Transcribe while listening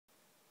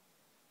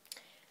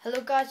Hello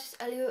guys, it's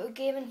Elliot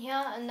Gaming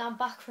here, and I'm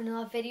back for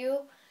another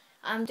video.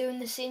 I'm doing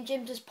the St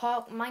James's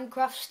Park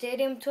Minecraft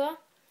Stadium tour.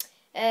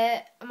 In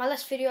my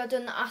last video I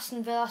done the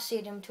Aston Villa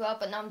Stadium tour,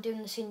 but now I'm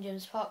doing the St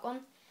James's Park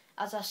one.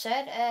 As I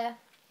said,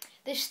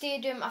 this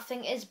stadium I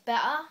think is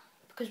better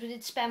because we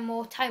did spend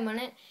more time on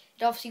it.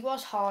 It obviously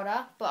was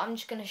harder, but I'm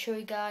just going to show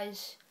you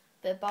guys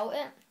a bit about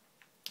it.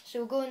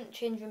 So we're going to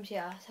change rooms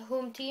here. The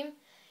home team,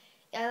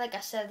 yeah, like I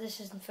said, this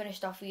isn't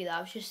finished off either.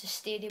 It was just the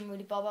stadium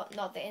really bothered,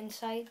 not the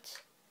insides.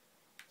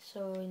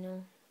 So, you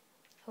know,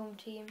 home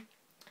team,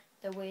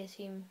 the away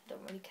team, don't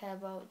really care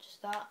about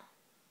just that.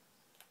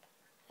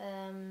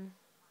 Then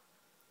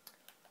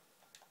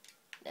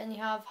you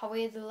have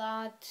away the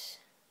lads,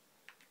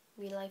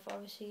 real life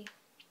obviously.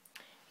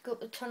 Go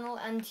up the tunnel,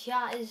 and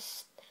here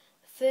is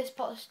the first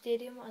part of the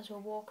stadium as we're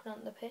walking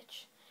on the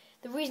pitch.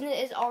 The reason it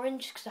is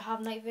orange is because I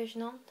have night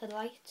vision on, the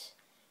lights.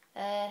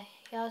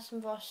 Here's some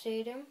of our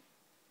stadium.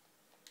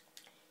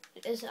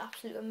 It is an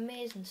absolute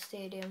amazing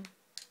stadium.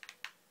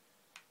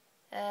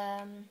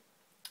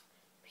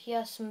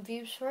 Here's some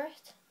views for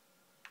it.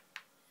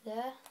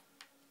 There.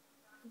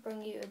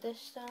 Bring you to this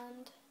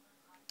stand.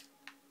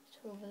 It's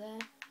over there.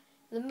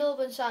 The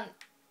Milburn stand.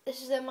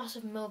 This is a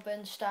massive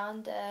Milburn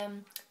stand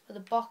for the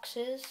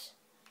boxes.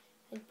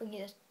 And bring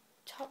you to the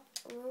top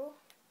row.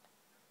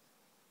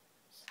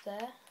 It's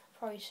there.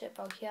 Probably sit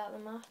about here at the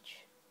match.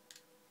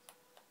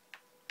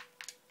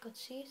 Good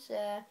seats.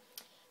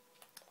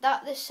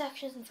 This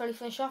section isn't fully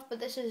finished off, but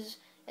this is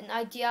an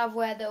idea of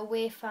where the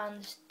away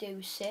fans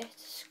do sit.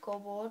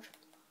 Scoreboard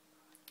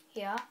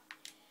here,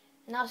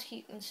 and as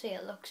you can see,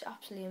 it looks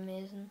absolutely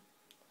amazing.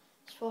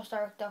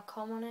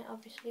 Sportsdirect.com on it,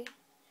 obviously.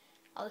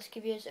 I'll just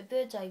give you a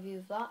bird's eye view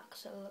of that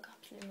because it'll look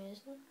absolutely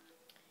amazing.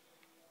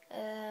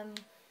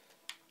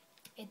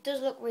 It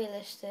does look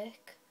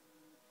realistic,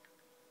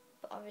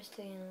 but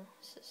obviously, you know,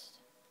 it's just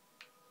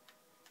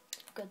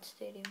a good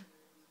stadium.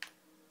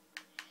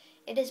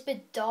 It is a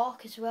bit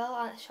dark as well,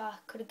 and so I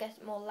could have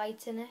get more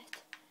light in it.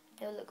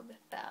 It'll look a bit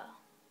better.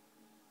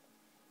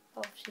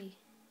 Obviously,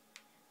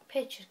 the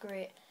pitch is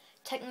great.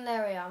 Technical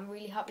area I'm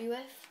really happy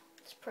with.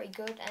 It's pretty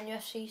good.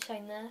 NFC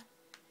sign there.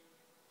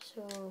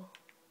 So,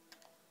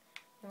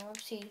 you know,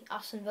 obviously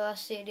Aston Villa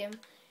Stadium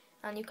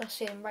and Newcastle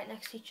Stadium right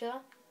next to each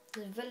other.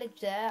 There's a village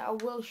there. I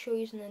will show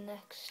you in the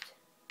next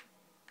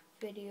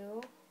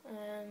video.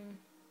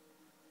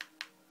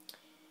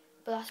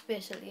 But that's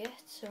basically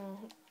it. So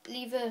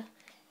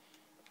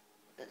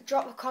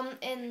drop a comment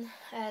in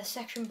the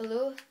section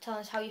below, tell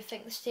us how you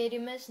think the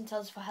stadium is and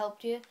tell us if I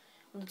helped you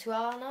on the tour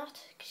or not,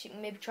 because you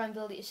can maybe try and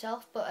build it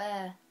yourself. But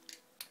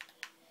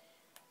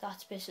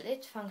that's basically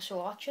it. Thanks for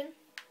watching.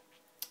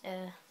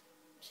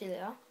 See you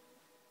later.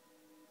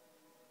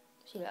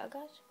 See you later,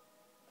 guys.